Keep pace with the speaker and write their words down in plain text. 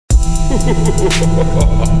In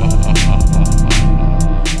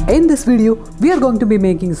this video, we are going to be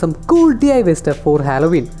making some cool DIY stuff for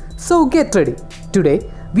Halloween. So get ready. Today,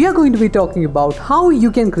 we are going to be talking about how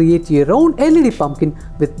you can create your own LED pumpkin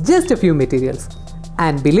with just a few materials.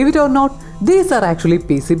 And believe it or not, these are actually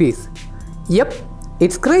PCBs. Yep,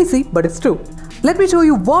 it's crazy, but it's true. Let me show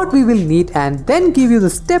you what we will need and then give you the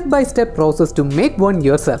step-by-step process to make one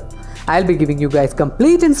yourself. I'll be giving you guys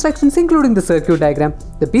complete instructions including the circuit diagram,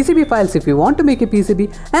 the PCB files if you want to make a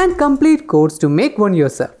PCB, and complete codes to make one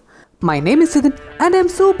yourself. My name is Chidin and I'm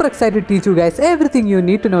super excited to teach you guys everything you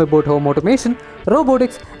need to know about home automation,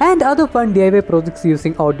 robotics, and other fun DIY projects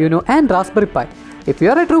using Arduino and Raspberry Pi. If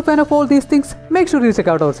you're a true fan of all these things, make sure you check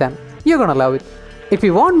out our channel. You're gonna love it. If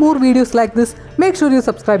you want more videos like this, make sure you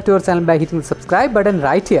subscribe to our channel by hitting the subscribe button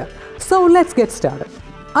right here. So let's get started.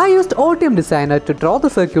 I used Altium Designer to draw the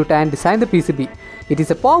circuit and design the PCB. It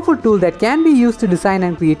is a powerful tool that can be used to design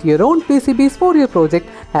and create your own PCBs for your project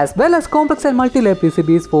as well as complex and multi-layer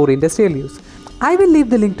PCBs for industrial use. I will leave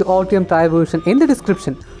the link to Altium trial version in the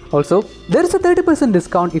description. Also, there is a 30%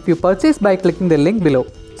 discount if you purchase by clicking the link below,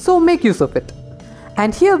 so make use of it.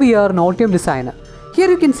 And here we are in Altium Designer. Here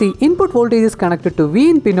you can see input voltage is connected to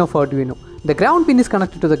V-in pin of Arduino. The ground pin is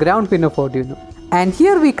connected to the ground pin of Arduino. And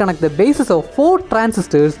here we connect the bases of 4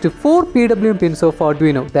 transistors to 4 PWM pins of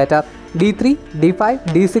Arduino, that are D3, D5,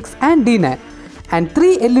 D6 and D9. And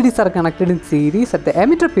 3 LEDs are connected in series at the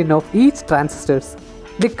emitter pin of each transistors.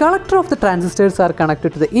 The collector of the transistors are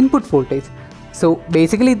connected to the input voltage. So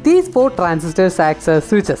basically these 4 transistors act as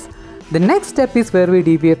switches. The next step is where we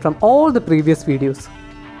deviate from all the previous videos.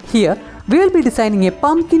 Here we will be designing a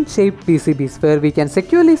pumpkin shaped PCBs where we can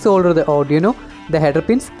securely solder the Arduino, the header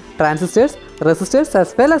pins, transistors, resistors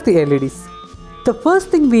as well as the LEDs. The first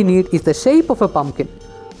thing we need is the shape of a pumpkin.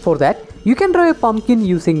 For that, you can draw a pumpkin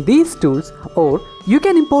using these tools, or you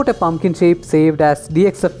can import a pumpkin shape saved as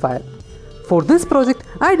DXF file. For this project,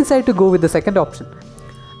 I decided to go with the second option.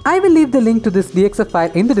 I will leave the link to this DXF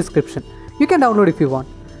file in the description. You can download if you want.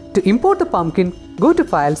 To import the pumpkin, go to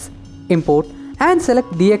Files, Import and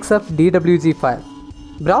select DXF DWG file.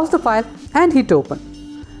 Browse the file and hit Open.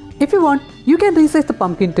 If you want, you can resize the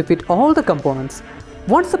pumpkin to fit all the components.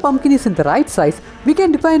 Once the pumpkin is in the right size, we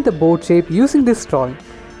can define the board shape using this drawing.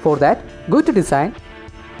 For that, go to Design,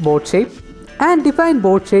 Board Shape and define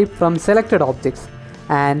board shape from selected objects.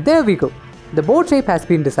 And there we go. The board shape has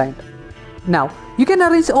been designed. Now, you can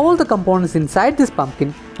arrange all the components inside this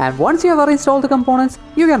pumpkin, and once you have arranged all the components,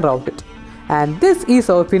 you can route it. And this is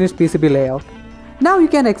our finished PCB layout. Now you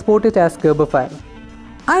can export it as Gerber file.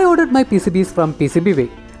 I ordered my PCBs from PCBWay.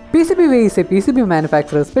 PCBWay is a PCB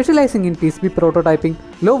manufacturer specializing in PCB prototyping,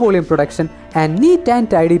 low volume production and neat and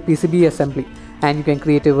tidy PCB assembly, and you can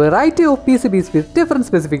create a variety of PCBs with different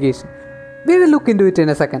specifications. We will look into it in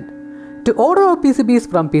a second. To order our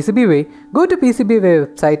PCBs from PCBWay, go to PCBWay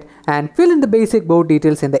website and fill in the basic board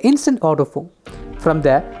details in the instant order form. From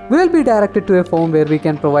there, we will be directed to a form where we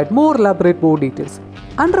can provide more elaborate board details.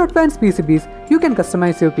 Under Advanced PCBs, you can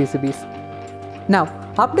customize your PCBs. Now,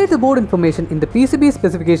 update the board information in the PCB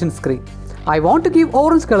specification screen. I want to give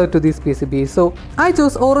orange color to these PCBs, so I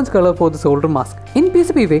chose orange color for the solder mask. In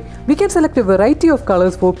PCBWay, we can select a variety of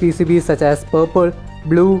colors for PCBs such as purple,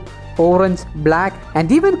 blue, orange, black,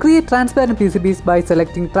 and even create transparent PCBs by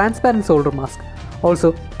selecting transparent solder mask.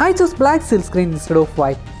 Also, I chose black silk screen instead of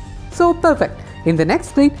white. So perfect. In the next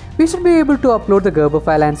screen, we should be able to upload the Gerber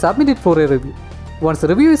file and submit it for a review. Once the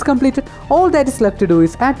review is completed, all that is left to do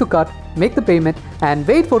is add to cart, make the payment and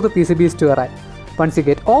wait for the PCBs to arrive. Once you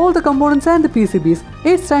get all the components and the PCBs,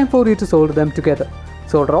 it's time for you to solder them together.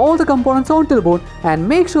 Solder all the components onto the board and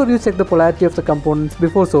make sure you check the polarity of the components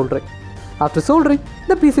before soldering. After soldering,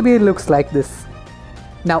 the PCB looks like this.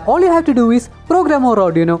 Now all you have to do is program our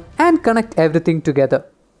Arduino and connect everything together.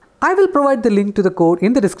 I will provide the link to the code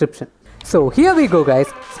in the description. So here we go guys,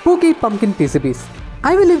 spooky pumpkin PCBs.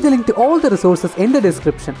 I will leave the link to all the resources in the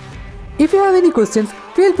description. If you have any questions,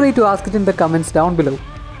 feel free to ask it in the comments down below.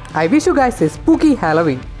 I wish you guys a spooky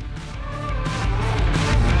Halloween.